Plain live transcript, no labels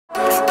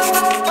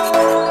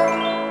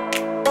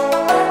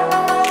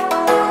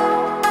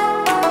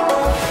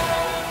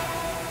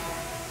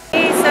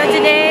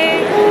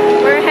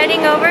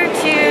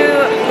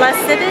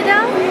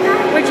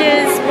Which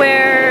is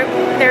where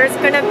there's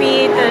gonna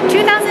be the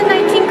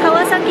 2019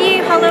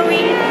 Kawasaki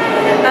Halloween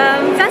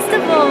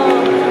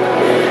festival.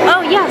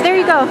 Oh yeah, there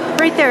you go,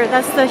 right there.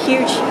 That's the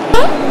huge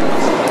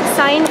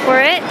sign for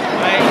it.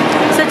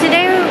 So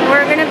today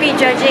we're gonna be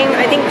judging,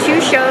 I think, 2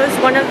 shows.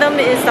 One of them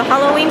is the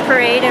Halloween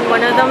parade, and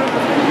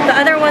the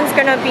other one's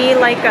gonna be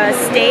like a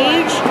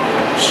stage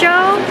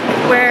show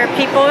where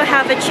people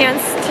have a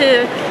chance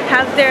to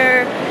have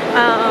their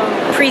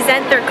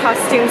present their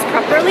costumes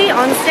properly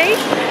on stage.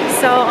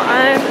 So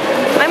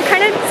I'm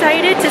kind of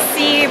excited to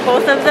see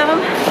both of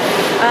them.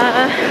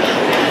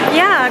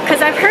 Yeah,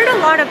 because I've heard a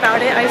lot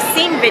about it. I've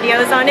seen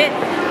videos on it,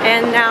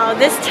 and now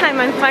this time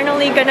I'm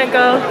finally gonna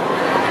go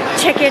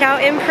check it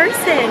out in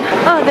person.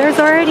 Oh, there's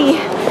already,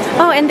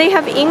 oh, and they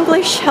have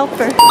English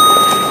helper.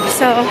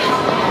 So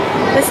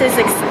this is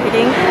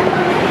exciting.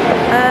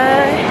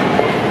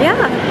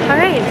 Yeah,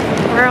 alright,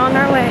 we're on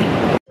our way.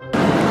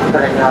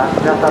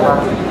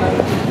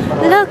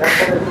 Look!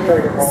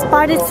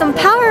 Spotted some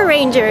Power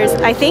Rangers,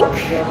 I think.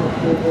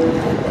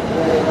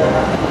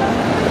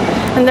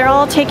 And they're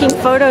all taking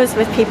photos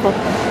with people.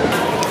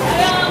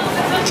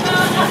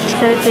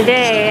 So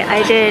today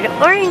I did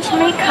orange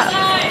makeup.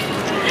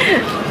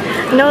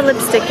 No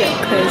lipstick yet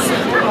because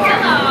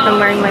I'm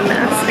wearing my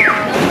mask.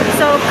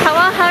 So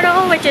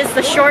Kawaharo, which is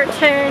the short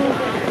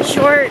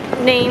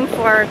name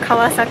for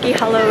Kawasaki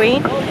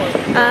Halloween,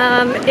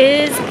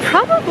 is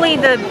probably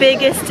the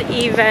biggest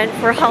event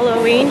for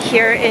Halloween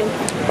here in,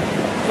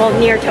 well,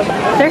 near Tokyo.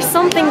 There's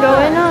something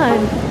going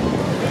on.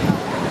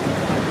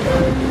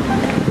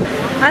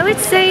 I would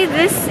say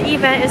this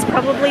event is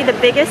probably the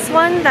biggest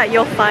one that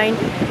you'll find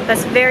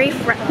that's very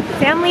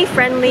family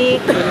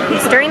friendly.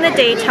 It's during the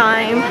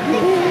daytime.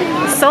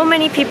 So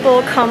many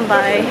people come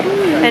by,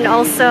 and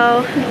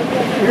also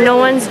no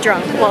one's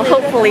drunk. Well,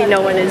 hopefully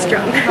no one is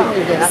drunk.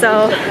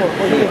 So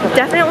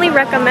definitely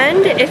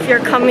recommend, if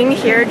you're coming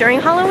here during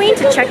Halloween,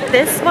 to check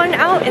this one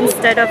out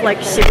instead of like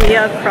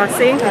Shibuya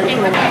Crossing.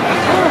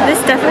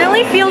 This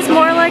definitely feels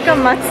more like a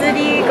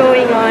matsuri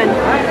going on.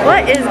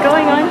 What is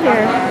going on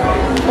here?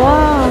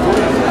 Wow.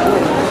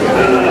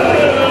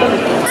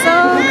 So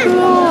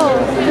cool.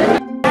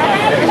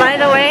 By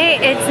the way,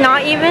 it's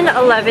not even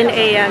 11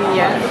 a.m.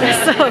 yet.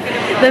 So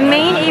the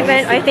main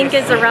event, I think,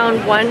 is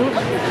around 1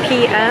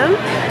 p.m.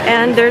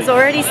 and there's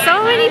already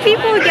so many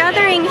people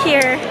gathering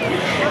here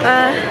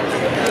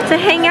to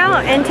hang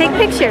out and take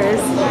pictures.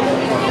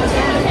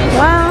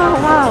 Wow,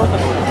 wow.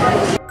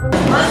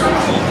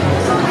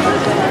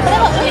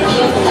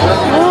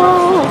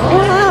 Whoa,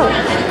 wow.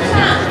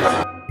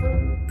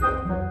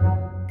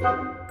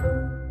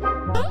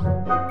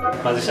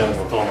 マジシャンの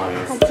トーマで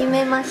す。はじ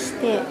めまし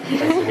て。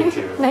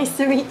Nice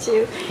to meet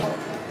you.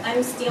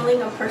 I'm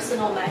stealing a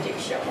personal magic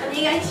show. お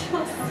願いし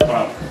ます。ト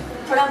ランプ。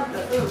トランプ。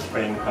プ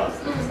レイングカード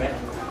ですね。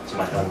1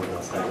枚選んでく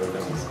ださい。どれでも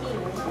いいです。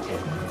OK。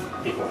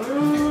いい子。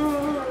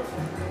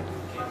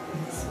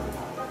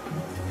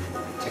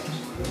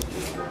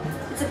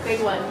It's a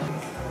big one.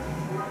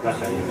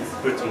 中にです。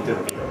Put into the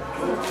video.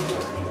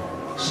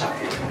 シャッ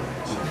フル。シャ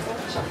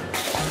ッフル。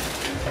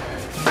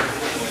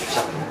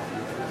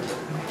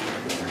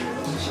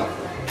シャッフ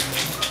ル。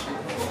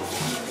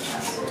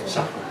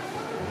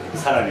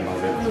さらに混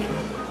ぜる。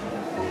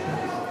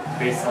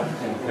フェイスアッ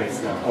プのフェイ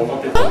スが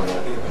表と裏で。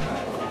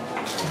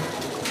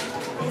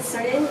そ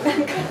れなん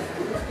か。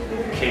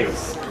ケイオ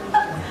ス。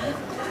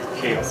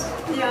ケイオス。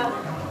いや。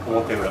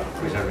表裏ぐ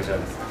ちゃぐちゃ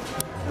です。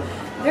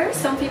There are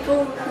some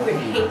people who would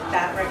hate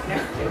that right now.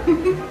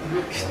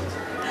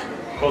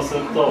 こうす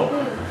ると、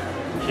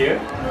here、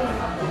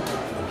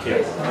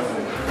here、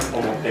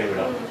表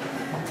裏。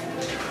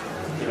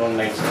いろん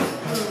な位置の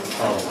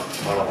青が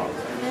バラバラ。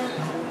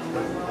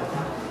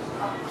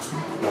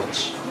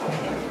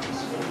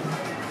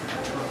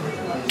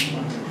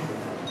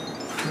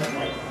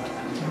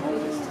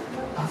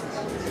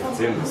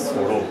全部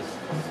揃う。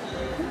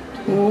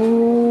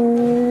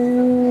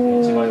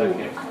1枚だ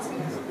け。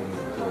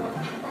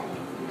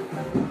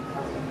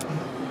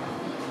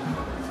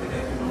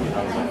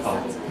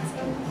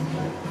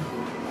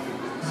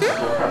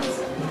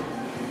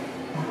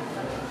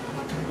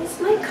It's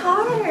my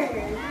card.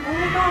 Oh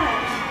my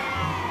gosh.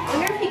 I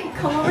wonder if you could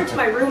come over to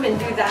my room and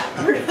do that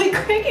really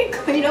quick and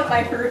clean up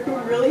my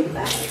room really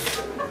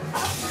fast.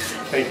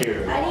 Thank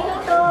you. あり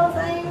がとうご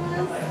ざいま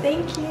す。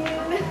Thank you.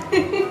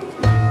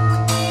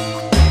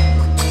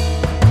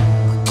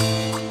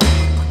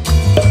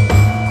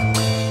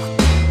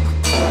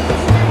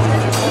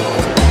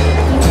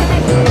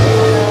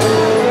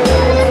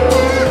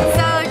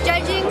 So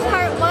judging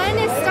part 1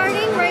 is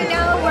starting right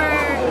now.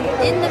 We're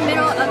in the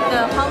middle of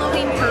the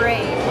Halloween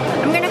parade.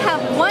 I'm gonna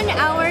have 1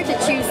 hour to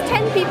choose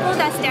 10 people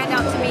that stand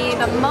out to me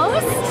the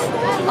most,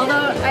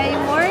 although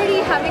I'm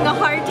already having a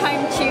hard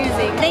time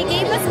choosing. They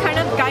gave us kind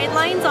of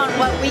guidelines on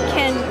what we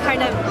can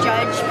kind of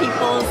judge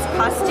people's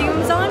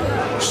costumes on.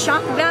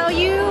 Shock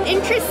value,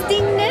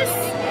 interestingness,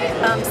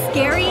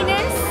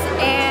 scariness,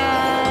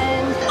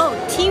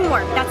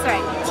 That's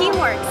right.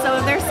 Teamwork.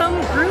 So there's some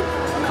group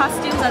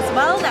costumes as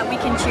well that we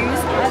can choose.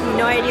 I have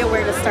no idea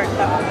where to start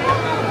though.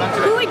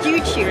 Who would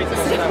you choose?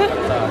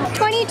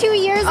 22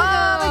 years ago. Oh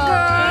my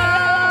god!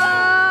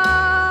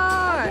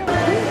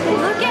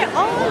 Look at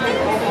all of this.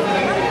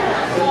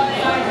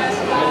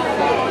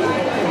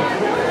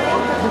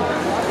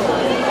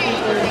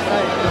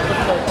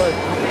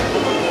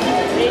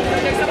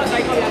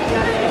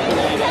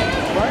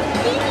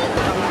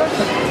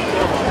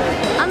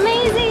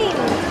 Amazing!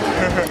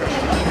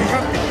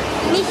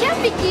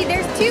 200 匹!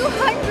 There's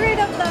 200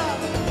 of them!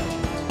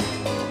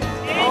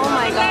 Oh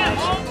my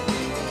gosh!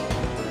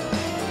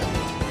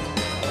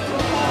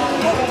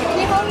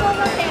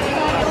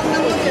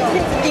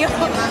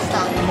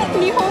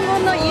 日本語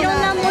のいろん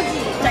な文字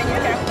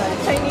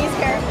Chinese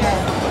character.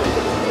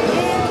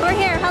 We're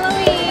here,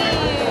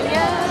 Halloween!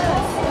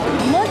 Yes!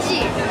 文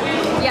字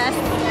Yes!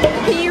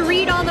 Can you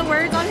read all the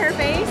words on her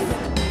face?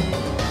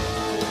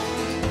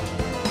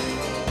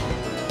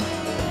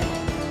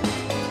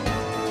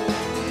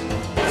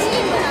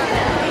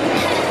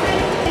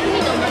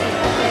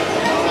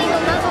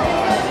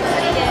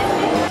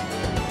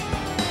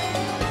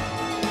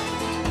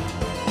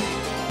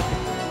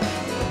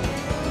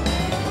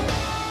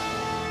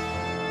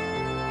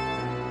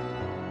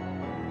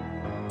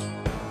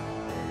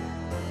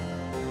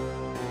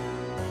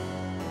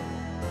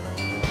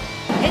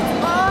 It's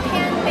all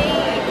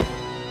handmade.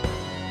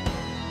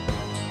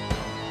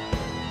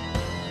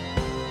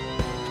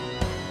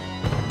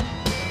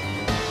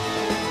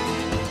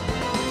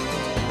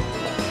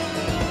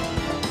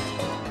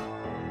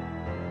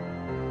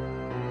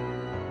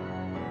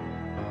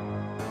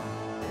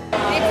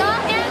 It's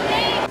all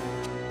handmade.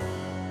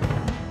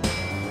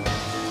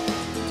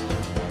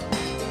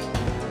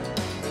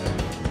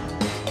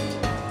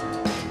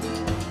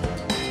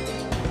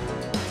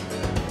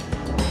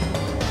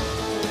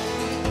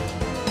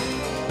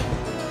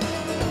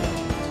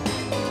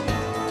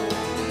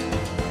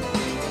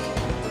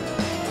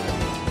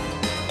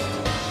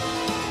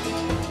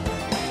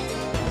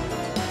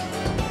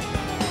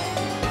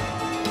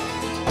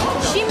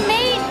 She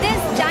made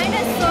this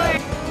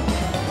dinosaur.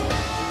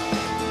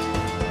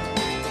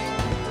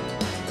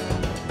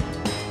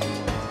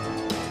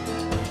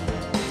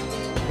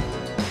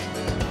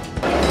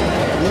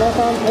 皆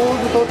さんポー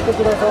ズ取ってく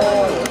ださい。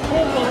ポ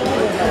ーズ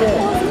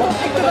取っ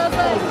てくださ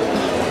い。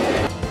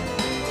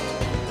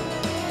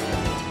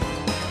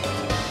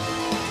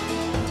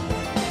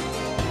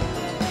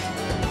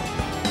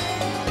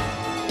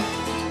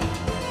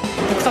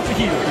特撮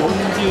ヒーロー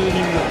40人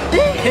の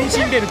変身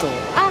ベルトを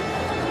あ、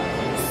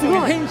すご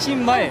い。変身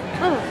前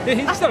で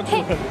変身したらこ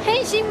うなる。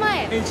変身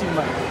前。変身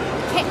前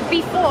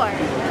Before,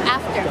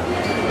 after.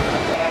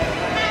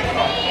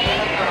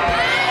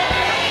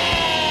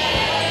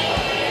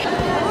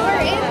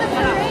 We're in the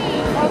parade.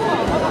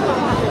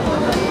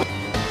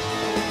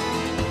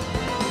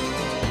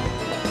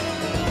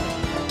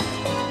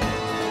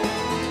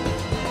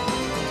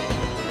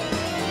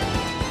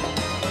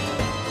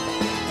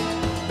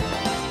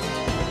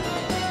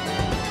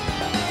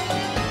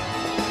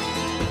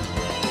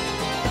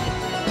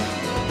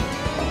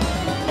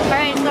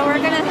 Alright, so we're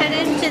gonna head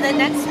into the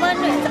next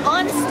one. It's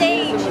on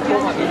stage.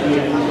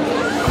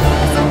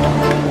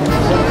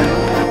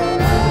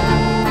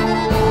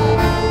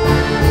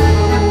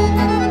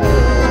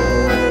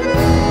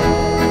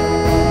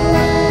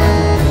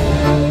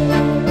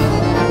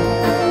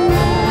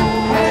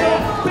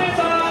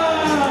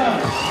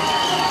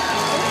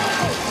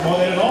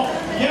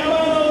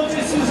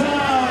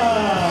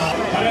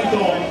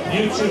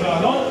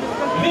 YouTuber の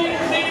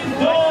RinRin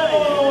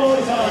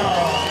Doll さん。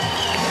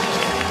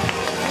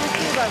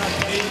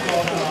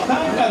な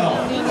んかの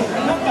キ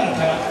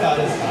ャラクター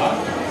ですか？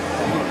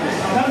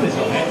なんでし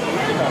ょうね。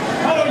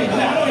ハロウィンの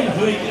ね、ハロウィンの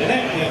雰囲気でね、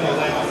ありがとうご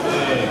ざいます。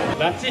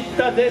ラチッ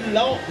タ全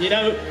裸を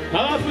担うパ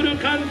ワフル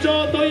艦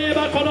長といえ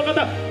ばこの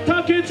方、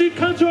竹内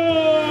艦長。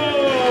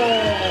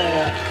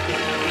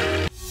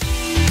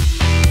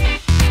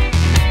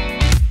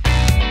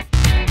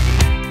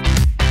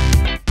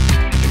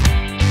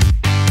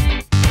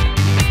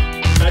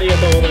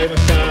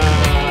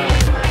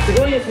す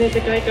ごいですね、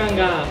世界観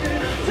が。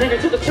なんか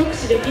ちょっと直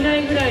視できな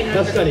いぐらいな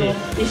んかその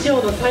衣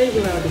装の細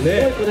部なの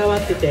ですごいこだわ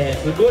ってて、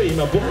すごい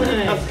今僕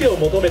に助けを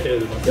求めて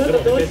る。ちょっ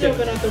とどうしよう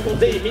かなと思っ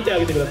て。ぜひ見てあ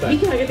げてください。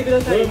見てあげてく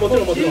ださい。もち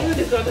ろんもちろん。十分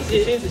です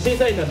私。審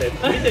査員なんで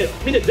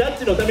見てジャッ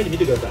ジのために見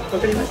てください。わ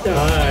かりました。は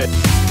い。さ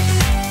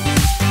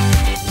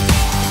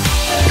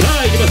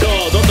あ行きましょ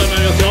う。どんどん参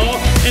りますよ。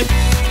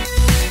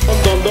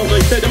どんどん行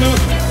きたいと思いま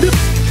す。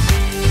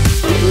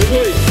すごい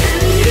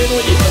入れの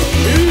いい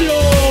終了。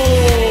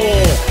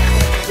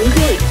すごい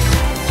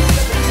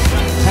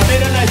喋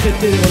らない設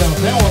定でございま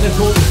すね。もうね、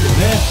そうですよ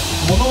ね。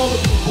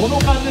この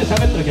感じで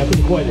喋ったら逆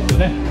に怖いですよ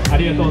ね。あ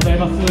りがとうござい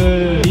ます。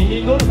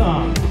RinRin Dollさ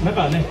ん、なん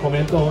かね、コ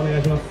メントをお願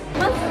いします。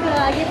マスクを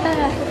上げた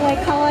らすごい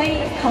可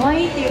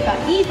愛いっていうか、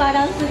いいバ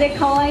ランスで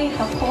可愛い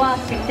と怖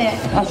くて。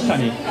確か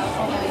に。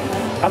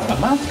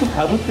マスク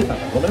かぶってたの。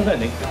ごめんなさい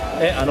ね。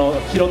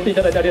拾ってい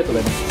ただいてありがとう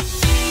ございます。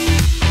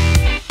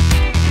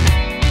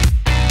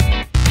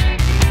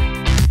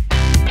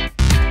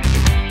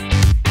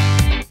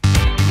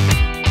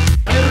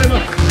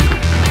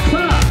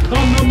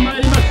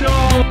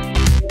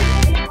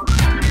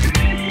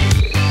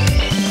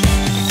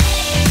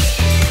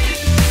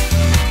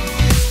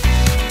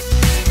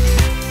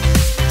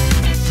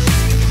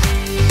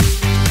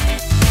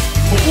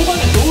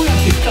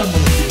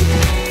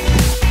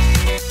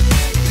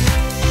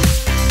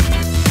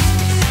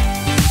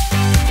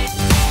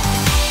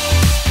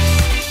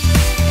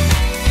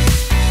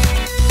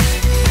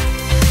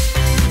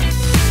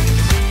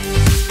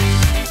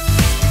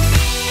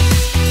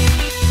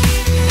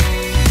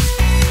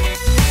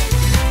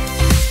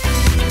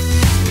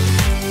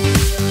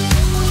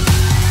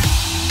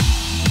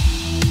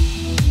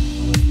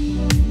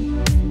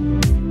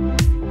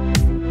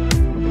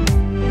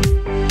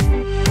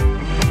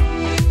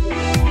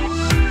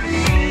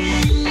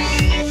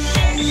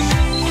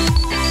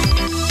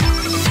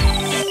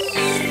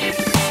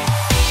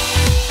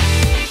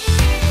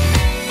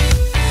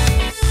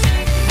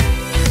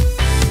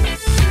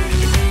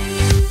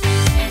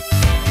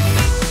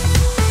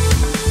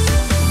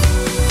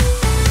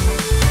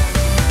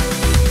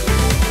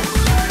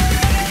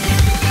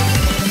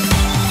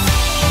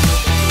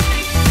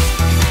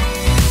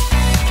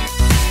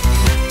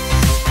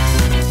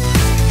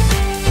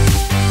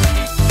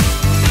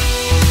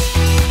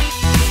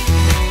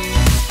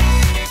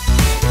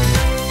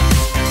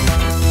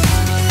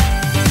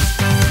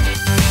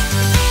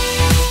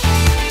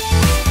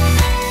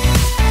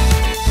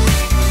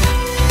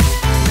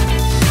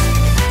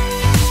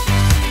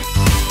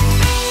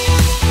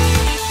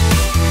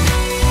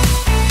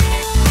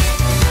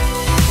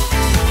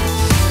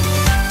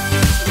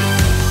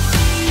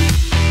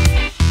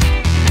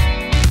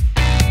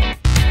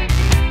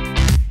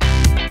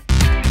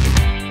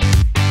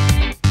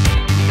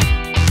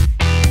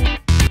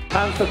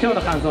と今日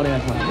の感想お願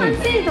いします。完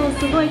成度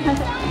すごい高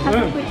く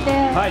て、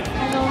はい、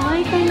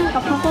毎回なん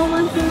かパフォー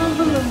マンスの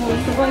部分も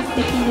すごい素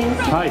敵で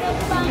す。はい、気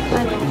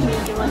に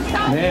入りまし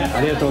た。ね、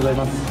ありがとうござい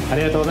ます。あ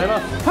りがとうございま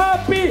す。ハ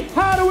ッピー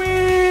ハロウィ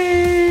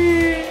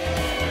ー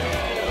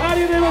ン。あ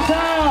りがとうございました。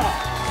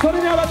そ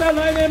れではまた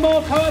来年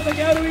も川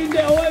崎ハロウィン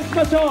でお会いし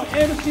ましょう。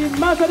MC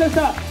マサでし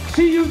た。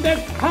See you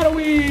next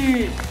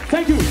Halloween.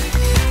 Thank you.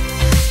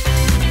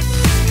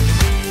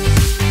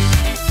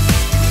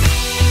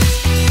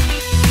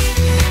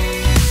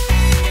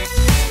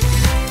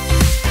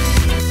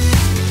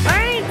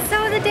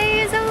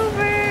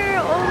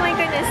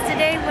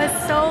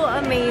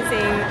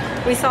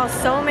 We saw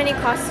so many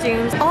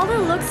costumes. All the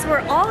looks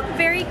were all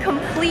very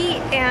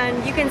complete,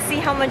 and you can see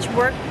how much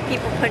work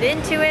people put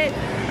into it.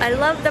 I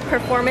love the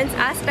performance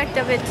aspect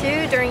of it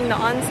too during the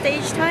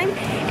onstage time,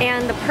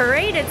 and the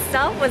parade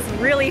itself was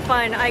really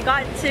fun. I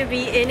got to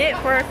be in it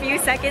for a few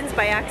seconds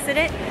by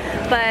accident,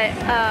 but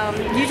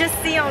you just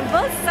see on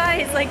both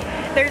sides, like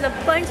there's a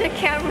bunch of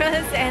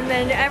cameras, and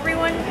then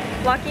everyone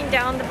walking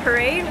down the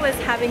parade was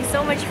having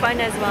so much fun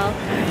as well.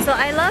 So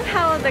I love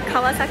how the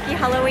Kawasaki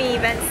Halloween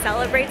event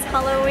celebrates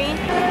Halloween.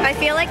 I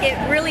feel like it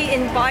really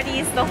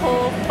embodies the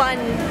whole fun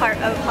part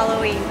of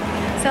Halloween.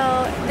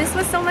 So this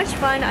was so much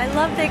fun. I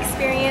love the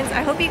experience.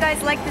 I hope you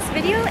guys liked this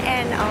video,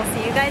 and I'll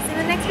see you guys in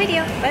the next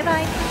video. Bye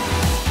bye.